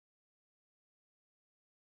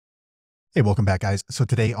Hey, welcome back, guys. So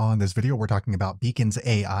today on this video, we're talking about Beacons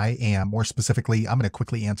AI, and more specifically, I'm going to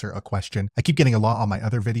quickly answer a question I keep getting a lot on my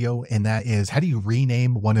other video, and that is, how do you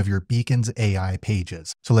rename one of your Beacons AI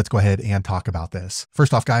pages? So let's go ahead and talk about this.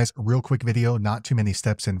 First off, guys, real quick video, not too many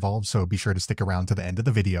steps involved, so be sure to stick around to the end of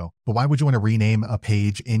the video. But why would you want to rename a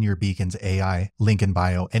page in your Beacons AI link in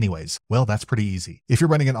bio anyways? Well, that's pretty easy. If you're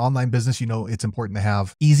running an online business, you know it's important to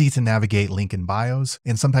have easy to navigate link in bios,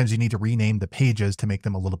 and sometimes you need to rename the pages to make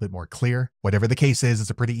them a little bit more clear. Whatever the case is,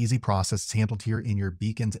 it's a pretty easy process. It's handled here in your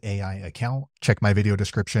Beacons AI account. Check my video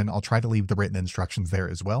description. I'll try to leave the written instructions there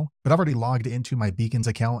as well. But I've already logged into my Beacons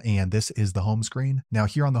account, and this is the home screen. Now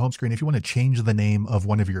here on the home screen, if you want to change the name of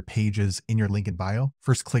one of your pages in your link in bio,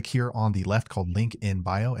 first click here on the left called link in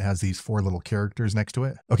bio. It has these 4 little characters next to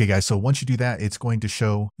it. Okay, guys, so once you do that, it's going to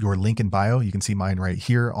show your link in bio. You can see mine right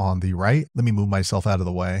here on the right. Let me move myself out of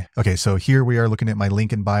the way. Okay, so here we are looking at my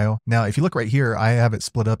link in bio. Now, if you look right here, I have it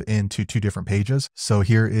split up into 2 different pages. So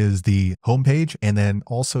here is the home page, and then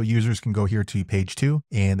also users can go here to page 2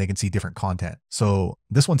 and they can see different content. So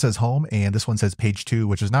this one says home and this one says page 2,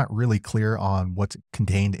 which is not really clear on what's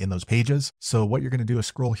contained in those pages. So what you're going to do is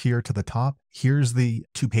scroll here to the top. Here's the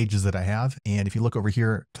 2 pages that I have. And if you look over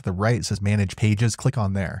here to the right, it says manage pages, click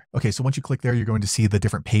on there. Okay, so once you click there, you're going to see the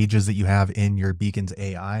different pages that you have in your Beacons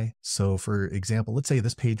AI. So for example, let's say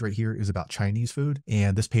this page right here is about Chinese food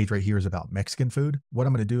and this page right here is about Mexican food. What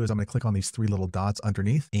I'm going to do is I'm going to click on these 3 little dots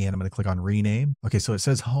underneath and I'm going to click on rename. Okay, so it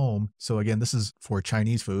says home. So again, this is for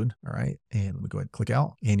Chinese food. All right. And let me go ahead and click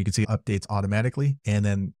out and you can see it updates automatically. And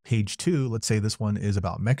then page 2, let's say this one is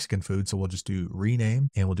about Mexican food. So we'll just do rename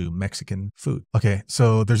and we'll do Mexican food. Okay,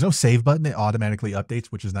 so there's no save button. It automatically updates,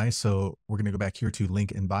 which is nice. So we're going to go back here to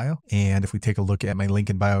link in bio. And if we take a look at my link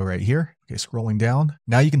in bio right here, okay, scrolling down,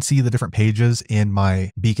 now you can see the different pages in my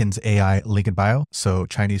Beacons AI link in bio. So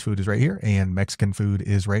Chinese food is right here and Mexican food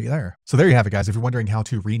is right there. So there you have it, guys. If you're wondering how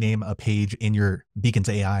to rename a page in your Beacons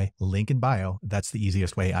AI link in bio, that's the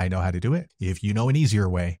easiest way I know how to do it. If you know an easier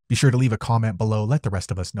way, be sure to leave a comment below. Let the rest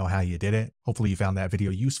of us know how you did it. Hopefully you found that video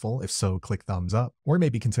useful. If so, click thumbs up or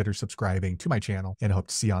maybe consider subscribing to my channel, and I hope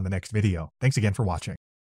to see you on the next video. Thanks again for watching.